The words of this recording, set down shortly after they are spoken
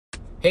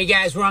Hey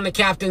guys, we're on the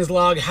Captain's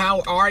Log.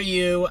 How are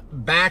you?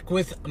 Back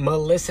with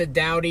Melissa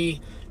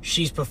Douty.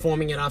 She's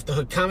performing at Off the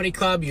Hook Comedy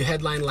Club. You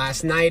headlined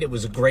last night. It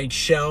was a great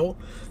show.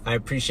 I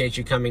appreciate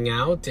you coming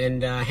out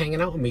and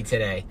hanging out with me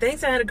today.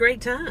 Thanks, I had a great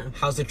time.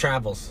 How's the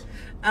travels?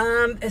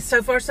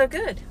 So far so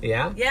good.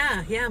 Yeah?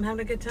 Yeah, I'm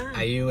having a good time.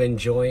 Are you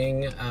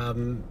enjoying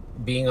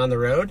being on the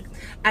road?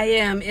 I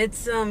am.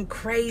 It's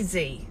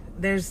crazy.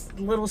 There's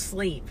little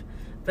sleep,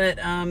 but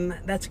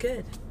that's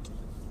good.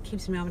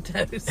 Keeps me on my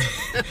toes.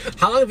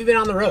 How long have you been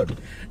on the road?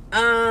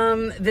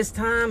 This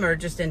time or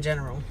just in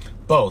general?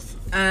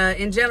 Both.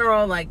 In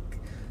general, like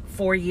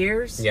 4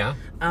 years. Yeah.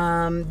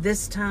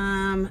 This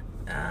time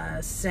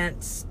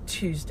since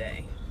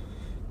Tuesday.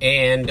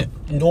 And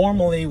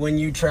normally when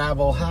you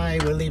travel, hi,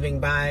 we're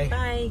leaving, bye.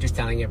 Bye. Just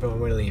telling everyone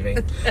we're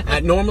leaving.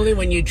 Normally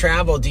when you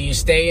travel, do you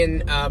stay in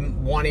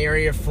one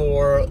area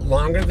for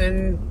longer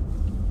than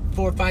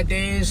 4 or 5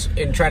 days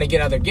and try to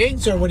get other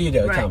gigs, or what do you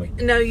do? Right. Tell me.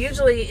 No,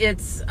 usually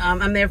it's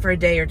I'm there for a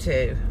day or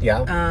two.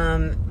 Yeah.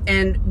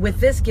 And with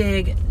this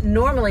gig,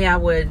 normally I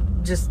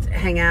would just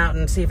hang out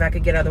and see if I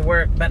could get other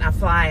work, but I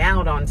fly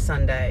out on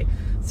Sunday.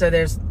 So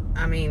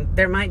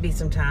there might be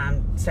some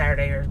time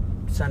Saturday or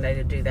Sunday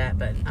to do that,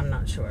 but I'm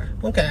not sure.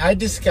 Okay, I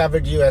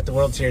discovered you at the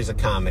World Series of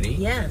Comedy.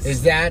 Yes.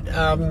 Is that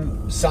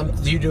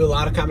do you do a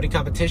lot of comedy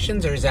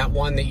competitions, or is that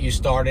one that you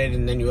started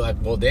and then you're like,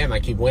 well, damn, I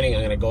keep winning, I'm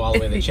going to go all the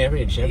way to the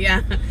championship?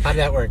 Yeah. How did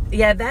that work?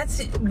 Yeah,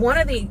 that's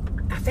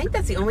I think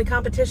that's the only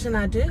competition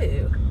I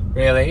do.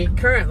 Really?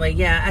 Currently,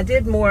 yeah. I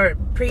did more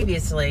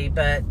previously,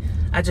 but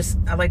I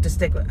like to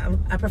stick with,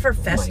 I prefer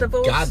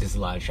festivals. Oh my God, there's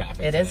a lot of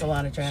traffic. It is a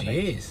lot of traffic.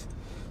 Jeez.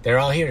 They're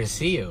all here to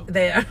see you.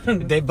 They are.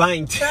 They're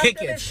buying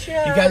tickets. You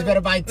guys better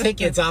buy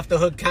tickets off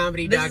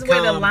thehookcomedy.com. This is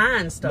where the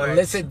line starts.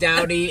 Melissa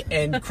Douty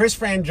and Chris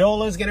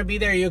Frangiola is going to be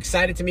there. Are you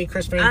excited to meet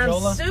Chris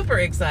Frangiola? I'm super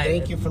excited.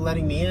 Thank you for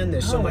letting me in.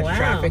 There's so much wow.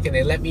 traffic, and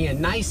they let me in.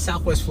 Nice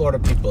Southwest Florida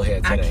people here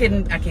today.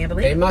 I can't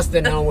believe They it. must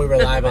have known we were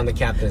live on the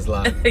Captain's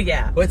Log.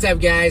 Yeah. What's up,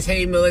 guys?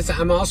 Hey, Melissa.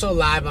 I'm also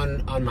live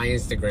on my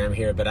Instagram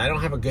here, but I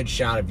don't have a good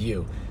shot of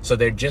you, so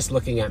they're just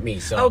looking at me.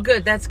 So. Oh,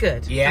 good. That's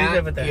good. Yeah? I'm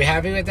good with that. You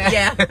happy with that?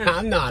 Yeah.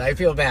 I'm not. I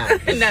feel bad.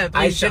 No,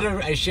 please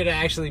I should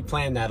have actually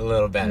planned that a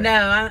little better.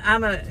 No,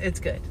 it's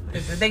good.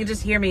 They can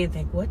just hear me and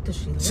think, what does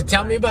she look like? So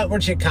tell me about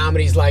what your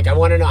comedy's like. I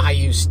want to know how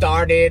you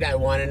started. I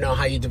want to know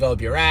how you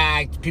develop your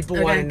act.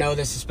 People want to know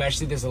this,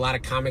 especially there's a lot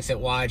of comics that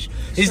watch.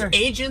 There's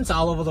agents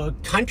all over the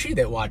country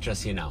that watch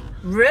us, you know.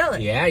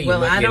 Really? Yeah.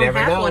 I don't never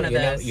have know. one of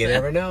those. You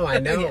never know. I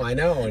know. Yeah. I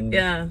know. And,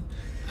 yeah.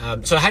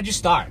 So how'd you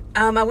start?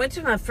 I went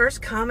to my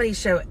first comedy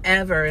show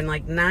ever in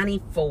like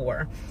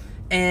 '94.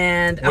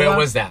 And Where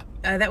was that?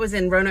 That was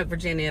in Roanoke,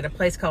 Virginia, at a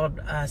place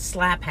called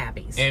Slap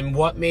Happy's. And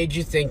what made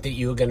you think that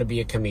you were going to be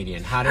a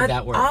comedian? How did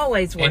that work? I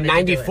always wanted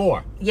in to do it.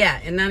 94. Yeah,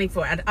 in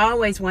 94. I'd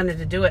always wanted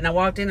to do it. And I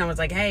walked in and I was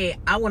like, hey,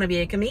 I want to be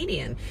a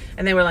comedian.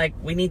 And they were like,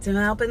 we need some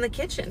help in the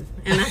kitchen.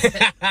 And I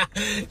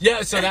said,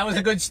 yeah, so that was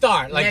a good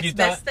start. Like next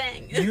best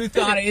thing. You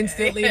thought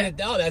instantly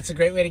that, oh, that's a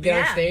great way to get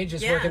on stage,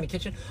 just work in the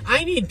kitchen.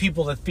 I need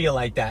people that feel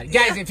like that.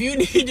 Guys, if you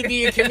need to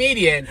be a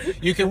comedian,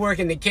 you can work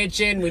in the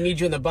kitchen. We need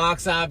you in the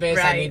box office.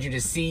 Right. I need you to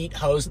seat,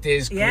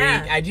 hostess, greet. Yeah.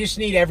 I just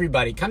need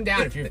everybody. Come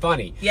down if you're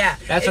funny. Yeah.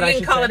 That's what I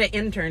should call say. it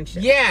an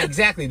internship. Yeah,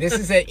 exactly. This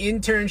is an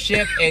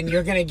internship, and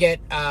you're going to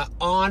get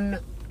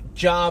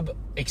on-job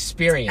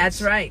experience.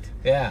 That's right.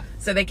 Yeah.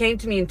 So they came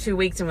to me in 2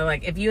 weeks and were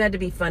like, if you had to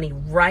be funny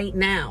right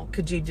now,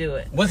 could you do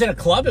it? Was it a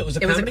club? It was a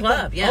comedy club? It was a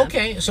club, yeah.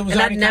 Okay. So it was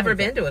and already I'd never a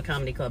comedy been to a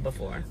comedy club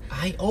before.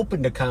 I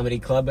opened a comedy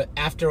club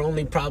after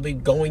only probably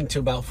going to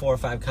about 4 or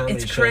 5 comedy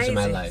It's shows crazy. in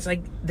my life. It's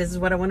like, this is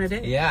what I want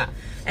to do. Yeah.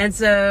 And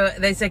so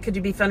they said, could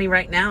you be funny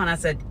right now? And I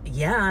said,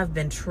 yeah, I've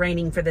been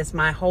training for this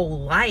my whole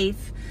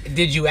life.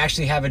 Did you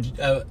actually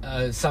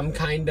have some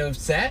kind of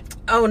set?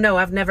 Oh, no,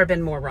 I've never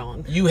been more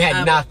wrong. You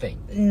had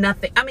nothing.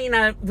 Nothing. I mean,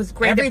 I was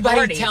great Everybody at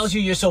parties. tells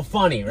you you're so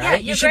funny, right? Yeah,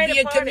 you you're should great be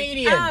at a parties.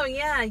 comedian. Oh,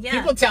 yeah, yeah.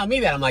 People tell me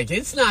that. I'm like,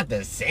 it's not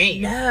the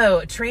same.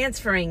 No,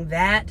 transferring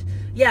that.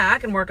 Yeah, I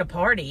can work a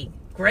party.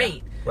 Great.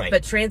 Yeah, right.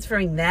 But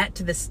transferring that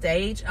to the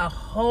stage, a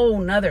whole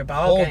nother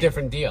ballgame. Whole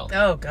different deal.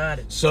 Oh, God.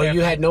 It's So terrible.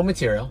 you had no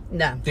material?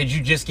 No. Did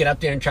you just get up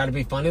there and try to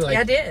be funny? Like, Yeah,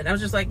 I did. I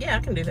was just like, yeah, I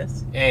can do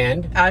this.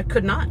 And? I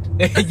could not.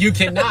 You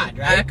cannot,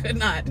 right? I could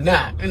not.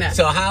 No. No.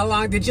 So how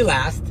long did you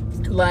last?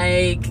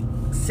 Like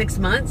 6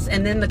 months,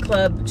 and then the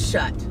club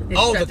shut. It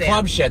Oh, shut the down.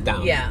 club shut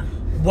down. Yeah.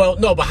 Well,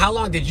 no, but how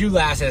long did you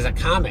last as a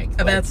comic?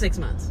 About 6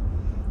 months.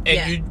 And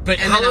Yeah. but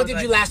And how then I long was did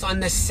like- you last on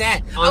the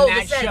set on Oh,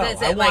 that the set, show?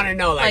 that's I it. want to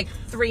know, like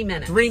 3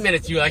 minutes. 3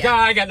 minutes. You're like, Yeah. oh,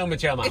 I got no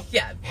material. Mom.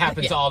 Yeah.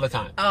 Happens Yeah. all the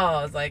time. Oh,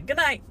 I was like, good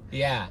night.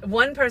 Yeah.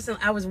 One person,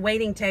 I was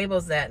waiting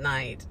tables that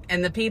night,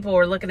 and the people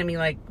were looking at me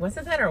like,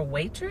 wasn't that our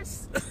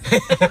waitress?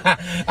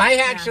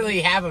 I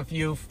actually have a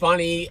few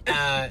funny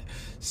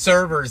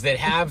servers that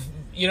have,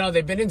 you know,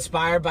 they've been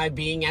inspired by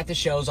being at the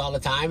shows all the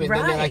time, and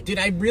then they're like, dude,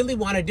 I really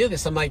want to do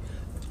this. I'm like,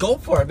 go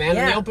for it, man.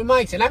 Yeah. In the open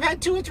mics. And I've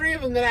had 2 or 3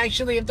 of them that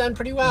actually have done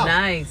pretty well.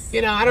 Nice.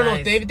 You know, I don't know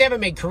if they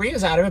haven't made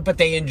careers out of it, but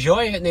they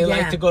enjoy it and they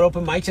like to go to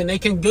open mics and they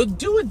can go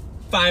do a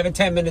 5 or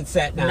 10 minute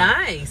set now.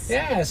 Nice.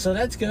 Yeah, so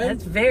that's good.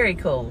 That's very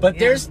cool. But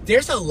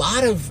there's a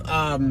lot of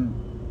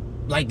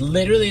like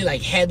literally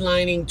like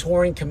headlining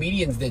touring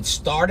comedians that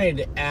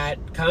started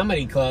at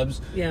comedy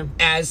clubs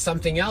as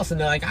something else,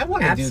 and they're like, I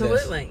want to do this.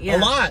 Absolutely, yeah. A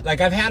lot.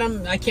 Like I've had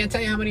them, I can't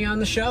tell you how many on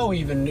the show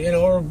even, you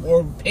know,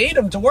 or paid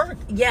them to work.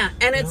 Yeah,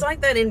 and it's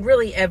like that in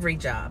really every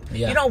job.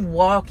 Yeah. You don't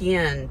walk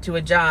into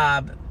a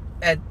job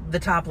at the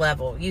top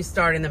level. You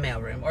start in the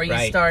mailroom, or you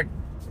start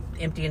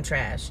emptying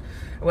trash,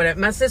 or whatever.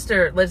 My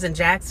sister lives in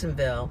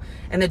Jacksonville,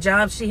 and the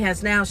job she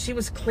has now, she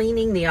was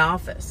cleaning the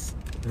office.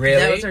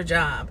 Really? That was her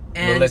job.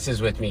 And Melissa's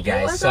with me,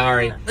 guys.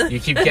 Sorry. You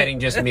keep getting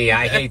just me.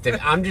 I hate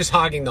that. I'm just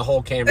hogging the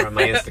whole camera on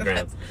my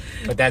Instagram.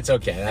 But that's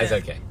okay. That's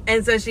okay.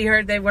 And so she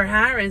heard they were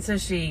hiring, so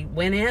she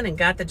went in and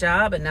got the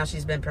job, and now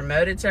she's been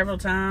promoted several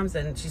times,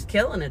 and she's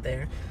killing it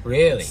there.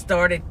 Really?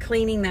 Started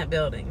cleaning that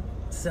building.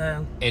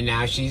 So. And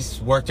now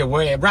she's worked her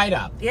way right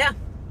up. Yeah.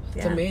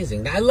 It's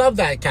amazing. I love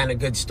that kind of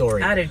good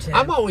story. I do too.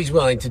 I'm always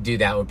willing to do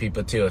that with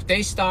people too. If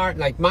they start,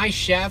 like my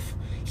chef,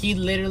 he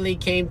literally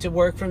came to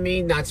work for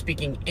me, not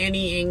speaking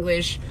any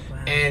English,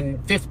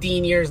 and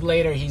 15 years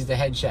later, he's the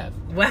head chef.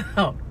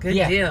 Wow, good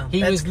deal.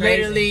 He was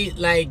literally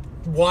like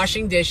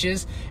washing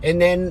dishes,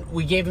 and then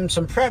we gave him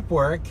some prep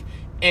work,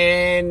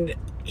 and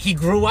he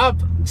grew up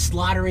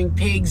slaughtering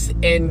pigs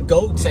and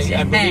goats,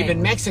 I believe,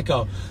 in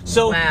Mexico.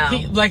 So,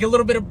 he, like a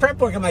little bit of prep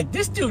work, I'm like,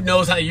 this dude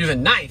knows how to use a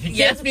knife. He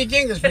can't speak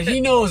English, but he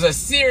knows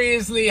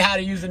seriously how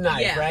to use a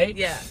knife, right?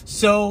 Yeah.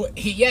 So,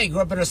 he grew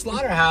up in a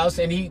slaughterhouse,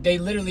 and they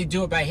literally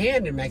do it by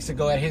hand in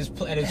Mexico at his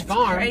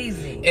farm.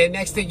 Crazy. And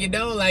next thing you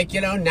know, like, you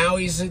know, now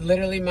he's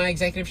literally my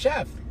executive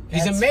chef.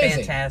 He's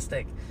amazing.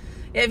 Fantastic.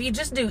 Yeah, if you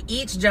just do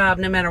each job,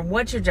 no matter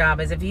what your job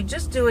is, if you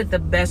just do it the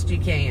best you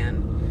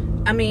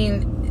can, I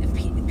mean,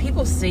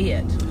 people see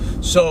it.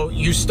 So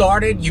you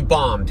started, you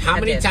bombed. How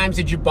many times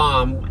did you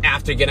bomb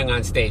after getting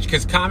on stage?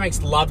 Because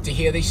comics love to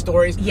hear these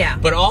stories. Yeah.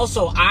 But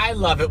also, I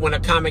love it when a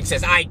comic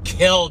says, I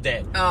killed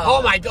it.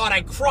 Oh my God, I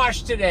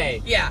crushed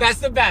today. Yeah. That's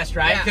the best,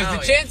 right? Because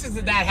the chances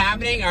of that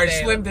happening are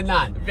slim to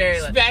none.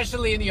 Very low.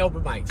 Especially in the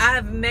open mics.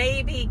 I've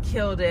maybe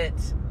killed it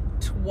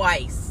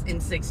twice in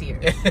 6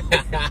 years.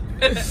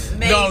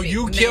 No,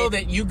 you killed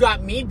it. You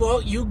got me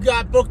booked. You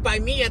got booked by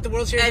me at the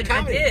World Series of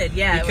Comedy. I did,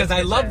 yeah. Because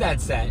I love that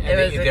set.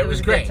 It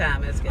was great. A good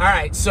time. It was good. All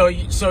right, so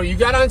you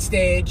got on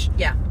stage.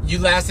 Yeah. You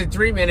lasted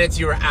 3 minutes.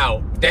 You were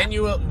out. Then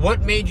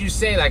what made you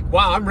say like,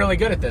 wow, I'm really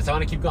good at this. I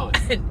want to keep going.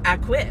 I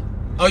quit.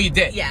 Oh, you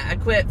did? Yeah, I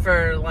quit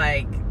for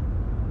like,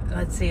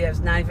 let's see, I was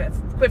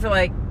 95. Quit for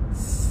like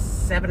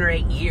 7 or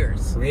 8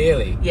 years.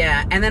 Really?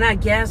 Yeah, and then I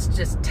guess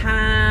just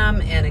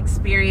time and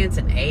experience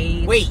and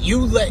age. Wait,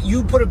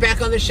 you put it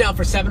back on the shelf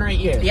for 7 or 8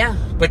 years? Yeah.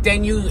 But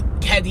then you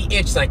had the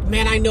itch, like,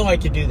 man, I know I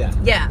could do that.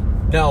 Yeah.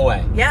 No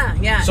way. Yeah,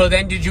 yeah. So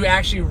then, did you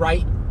actually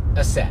write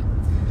a set?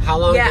 How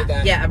long did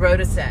that? Yeah, I wrote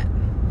a set.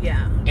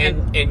 Yeah.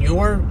 And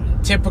your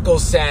typical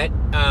set,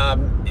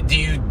 do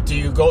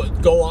you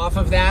go off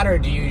of that, or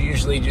do you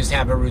usually just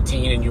have a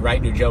routine and you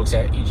write new jokes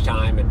each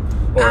time,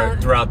 or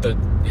throughout the?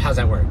 How's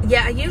that work?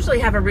 Yeah, I usually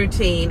have a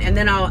routine, and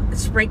then I'll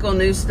sprinkle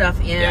new stuff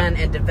in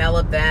and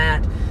develop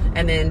that,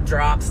 and then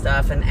drop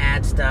stuff and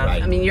add stuff.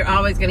 Right. I mean, you're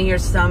always going to hear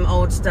some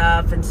old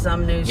stuff and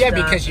some new stuff.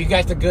 Yeah, because you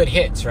got the good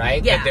hits,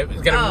 right? Yeah.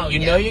 You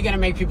know you're going to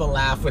make people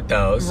laugh with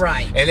those.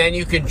 Right. And then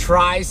you can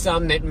try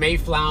some that may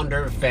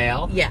flounder or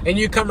fail. Yeah. And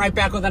you come right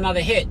back with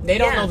another hit. They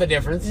don't know the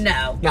difference.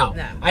 No.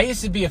 I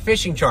used to be a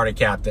fishing charter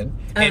captain,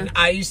 and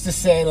I used to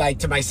say, like,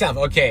 to myself,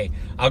 okay,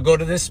 I'll go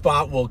to this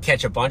spot, we'll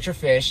catch a bunch of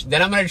fish,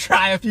 then I'm going to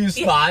try a few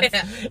spots.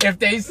 If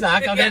they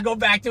suck, I'm going to go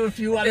back to a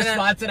few other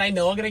spots that I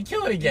know I'm going to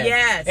kill it again.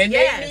 Yes. And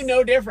they knew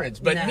no difference.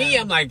 But me,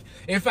 I'm like,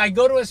 if I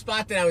go to a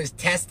spot that I was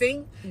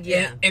testing,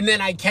 and then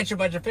I catch a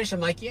bunch of fish,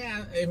 I'm like,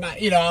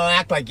 I'll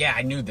act like,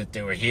 I knew that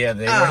they were here.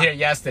 They were here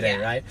yesterday,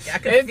 right? I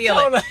could feel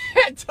it.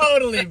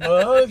 Totally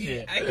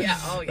bullshit. Yeah.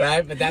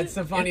 Right? But that's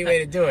the funny way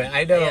to do it.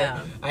 I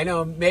know. I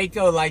know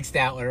Mako likes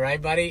that one,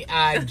 right, buddy?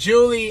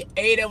 Julie,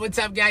 Ada, what's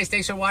up, guys?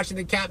 Thanks for watching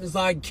the Captain's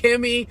Log.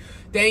 Kimmy,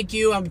 thank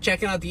you. I'm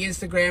checking out the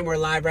Instagram. We're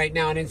live right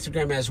now on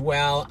Instagram as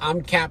well.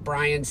 I'm Cap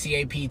Bryan,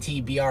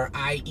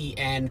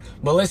 CaptBrien.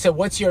 Melissa,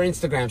 what's your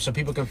Instagram so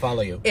people can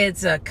follow you?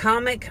 It's a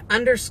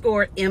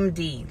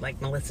comic_MD,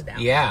 like Melissa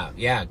Douty.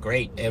 Yeah,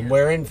 great. And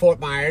we're in Fort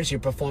Myers.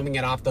 You're performing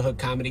at Off the Hook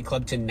Comedy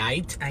Club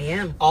tonight. I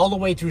am. All the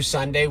way through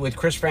Sunday with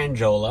Chris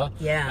Frangiola.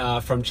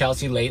 Yeah. From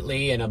Chelsea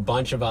Lately and a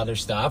bunch of other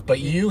stuff. But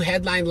you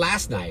headlined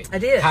last night. I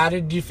did. How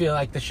did you feel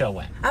like the show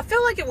went? I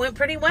feel like it went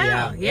pretty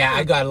well. Yeah,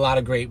 I got a lot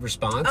of great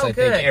response. I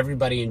think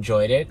everybody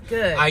enjoyed it.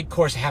 Good. I, of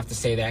course, have to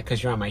say that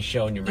because you're on my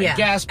show and you're my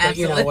guest, but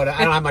absolutely. You know what?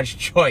 I don't have much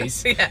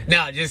choice.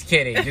 No, just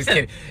kidding.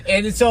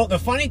 And so the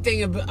funny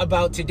thing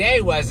about today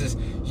is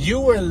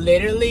you were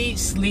literally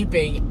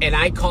sleeping, and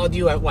I called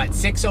you at what,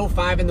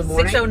 6:05 in the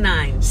morning?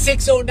 6:09.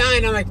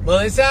 6:09. I'm like,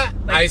 Melissa,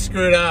 I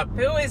screwed up.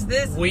 Who is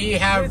this? We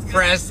have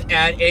press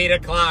at 8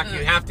 o'clock.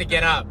 You have to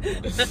get up.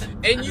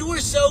 And you were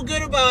so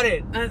good about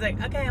it. I was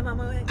like, okay, I'm on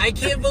my way. I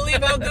can't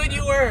believe how good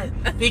you were,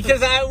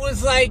 because I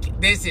was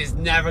like, this is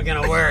never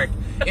gonna work.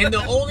 And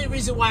the only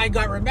reason why I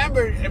got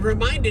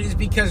reminded is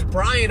because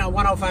Brian on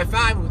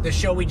 105.5, the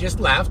show we just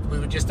left, we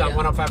were just on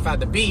 105.5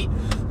 The Beat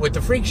with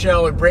the Freak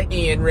Show and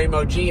Brittany and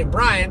Raymo G and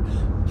Brian.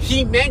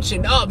 he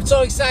mentioned, oh, I'm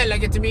so excited. I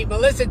get to meet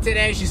Melissa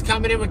today. She's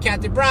coming in with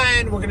Captain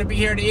Brian. We're going to be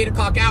here at the 8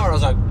 o'clock hour. I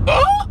was like,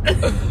 oh!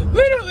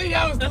 Literally,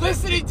 I was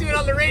listening to it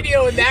on the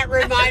radio, and that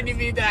reminded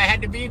me that I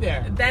had to be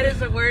there. That is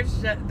the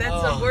worst. That's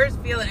the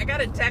worst feeling. I got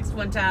a text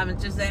one time and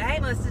just said, hey,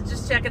 Melissa,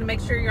 just checking to make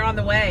sure you're on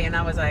the way. And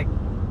I was like,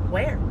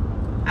 where?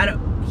 I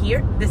don't...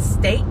 Here? This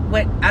state?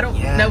 What? I don't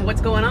know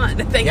what's going on.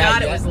 Thank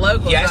God it was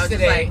local. Yesterday, so I was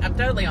just like, I'm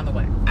totally on the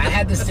way. I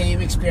had the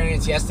same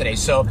experience yesterday.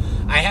 So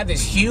I had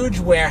this huge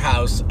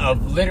warehouse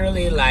of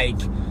literally like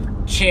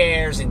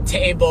chairs and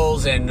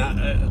tables and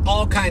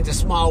all kinds of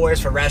small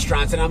wares for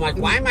restaurants. And I'm like,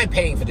 why am I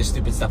paying for this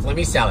stupid stuff? Let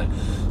me sell it.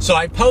 So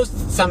I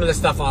post some of the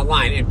stuff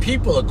online, and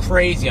people are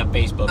crazy on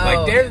Facebook.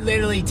 Like they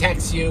literally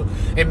text you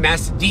and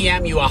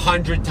DM you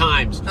 100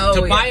 times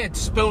to buy a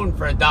spoon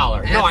for $1.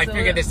 Absolutely. No, I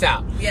figured this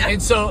out. Yeah.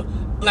 And so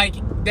like,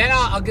 then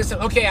I'll just say,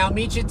 okay, I'll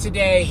meet you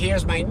today.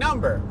 Here's my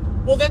number.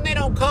 Well, then they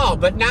don't call.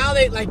 But now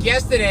they, like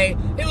yesterday,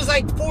 it was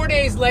like 4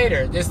 days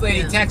later, this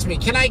lady texts me,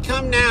 can I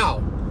come now?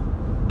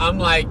 I'm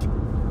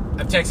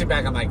texting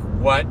back. I'm like,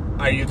 what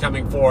are you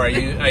coming for? Are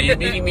you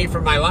meeting me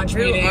for my lunch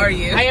meeting? Who are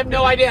you? I have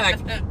no idea. Like,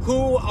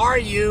 who are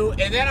you?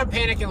 And then I'm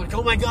panicking, like,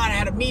 oh my God, I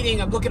had a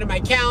meeting. I'm looking at my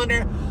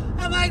calendar.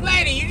 I'm like,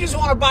 lady, you just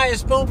want to buy a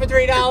spoon for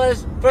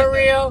 $3? For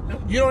real?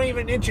 You don't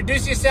even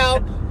introduce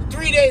yourself?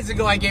 3 days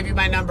ago, I gave you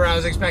my number. I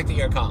was expecting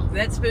your call.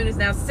 That spoon is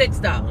now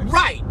 $6.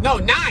 Right. No,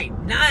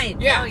 $9.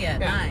 $9. Yeah. Oh, yeah,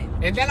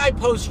 $9. And then I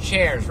post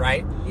chairs,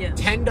 right? Yeah.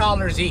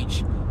 $10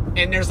 each.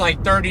 And there's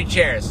like 30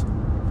 chairs.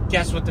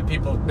 Guess what the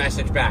people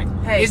message back?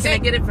 Hey, can I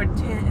get it for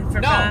 10,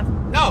 for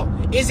 $5? No.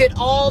 Is it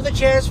all the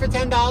chairs for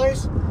 $10?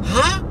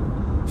 Huh?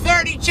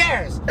 30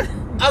 chairs.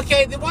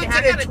 Okay, the ones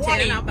that are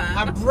 20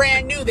 are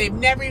brand new. They've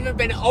never even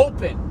been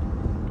open.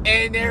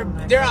 And they were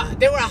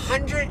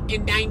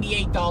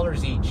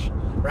 $198 each.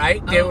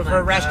 Right? They were for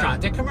a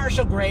restaurant. They're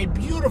commercial grade,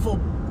 beautiful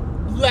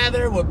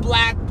leather with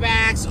black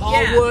backs,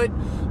 all wood,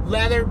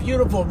 leather,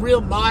 beautiful, real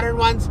modern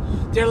ones.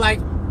 They're like,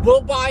 we'll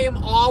buy them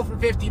all for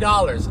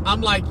 $50. I'm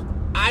like,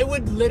 I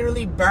would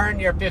literally burn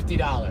your $50.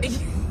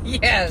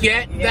 Yes.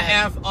 Get the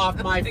F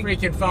off my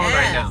freaking phone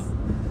right now.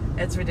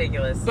 That's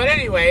ridiculous. But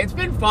anyway, it's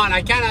been fun.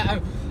 I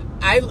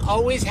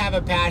always have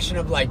a passion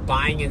of like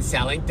buying and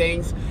selling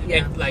things.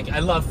 Yeah. And like I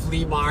love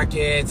flea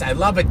markets. I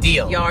love a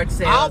deal. Yard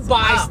sales. I'll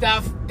buy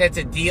stuff that's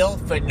a deal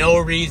for no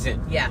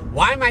reason. Yeah.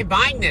 Why am I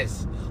buying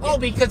this? Oh,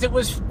 because it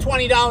was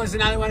 $20 and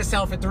now they want to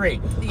sell for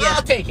 $3. Yeah.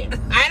 I'll take it.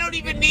 I don't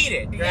even need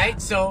it, right? Yeah.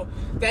 So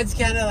that's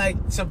kind of like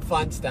some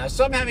fun stuff.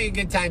 So I'm having a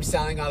good time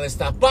selling all this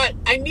stuff, but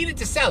I needed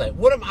to sell it.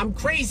 I'm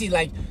crazy,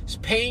 like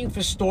paying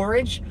for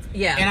storage.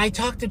 Yeah. And I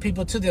talk to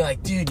people too. They're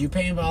like, dude, you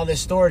paying for all this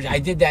storage? I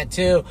did that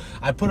too.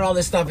 I put all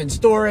this stuff in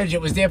storage.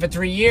 It was there for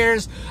 3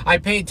 years. I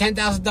paid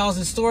 $10,000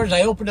 in storage.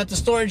 I opened up the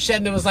storage shed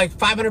and there was like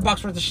 $500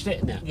 worth of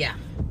shit in there. Yeah.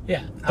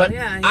 Yeah, but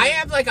I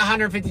have like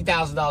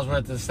 $150,000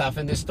 worth of stuff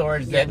in this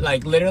storage that,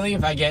 like, literally,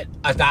 if I get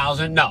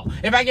 $1,000,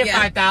 if I get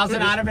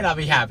 5,000 out of it, I'll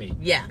be happy.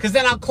 Yeah, because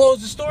then I'll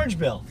close the storage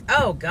bill.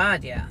 Oh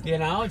God, yeah. You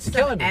know, it's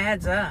killing me.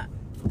 Adds up.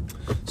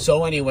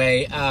 So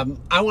anyway,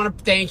 I want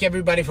to thank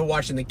everybody for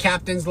watching the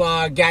Captain's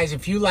Log, guys.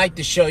 If you like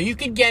the show, you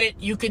can get it.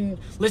 You can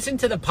listen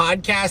to the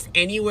podcast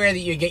anywhere that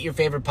you get your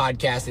favorite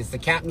podcast. It's the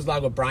Captain's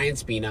Log with Brian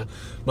Spina.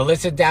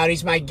 Melissa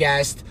Douty's my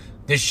guest.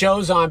 The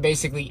show's on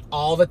basically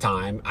all the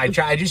time. I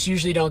just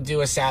usually don't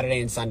do a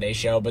Saturday and Sunday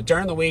show, but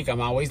during the week,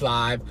 I'm always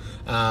live.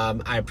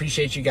 I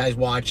appreciate you guys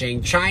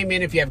watching. Chime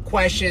in if you have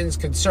questions,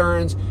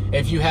 concerns,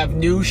 if you have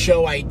new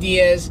show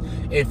ideas.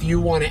 If you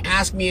want to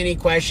ask me any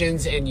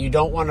questions and you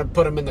don't want to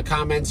put them in the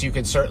comments, you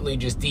can certainly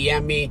just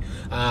DM me.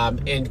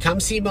 And come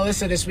see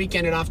Melissa this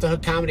weekend at Off the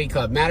Hook Comedy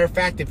Club. Matter of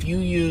fact, if you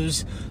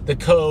use the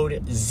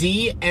code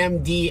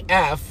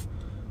ZMDF,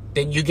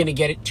 then you're going to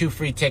get 2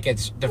 free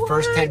tickets. The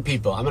first 10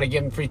 people. I'm going to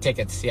give them free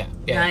tickets. Yeah.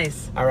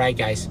 Nice. All right,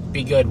 guys.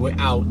 Be good. We're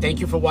out. Thank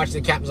you for watching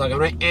the Captain's Log. I'm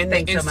going to end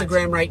the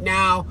Instagram right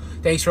now.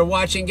 Thanks for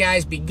watching,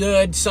 guys. Be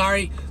good.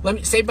 Sorry. Let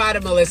me say bye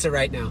to Melissa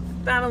right now.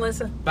 Bye,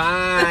 Melissa.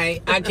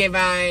 Bye. Okay,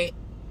 bye.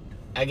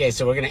 Okay,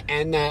 so we're going to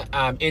end the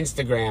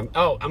Instagram.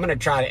 Oh, I'm going to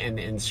try to end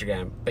the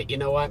Instagram. But you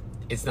know what?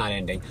 It's not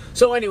ending.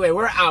 So anyway,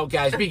 we're out,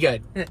 guys. Be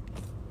good.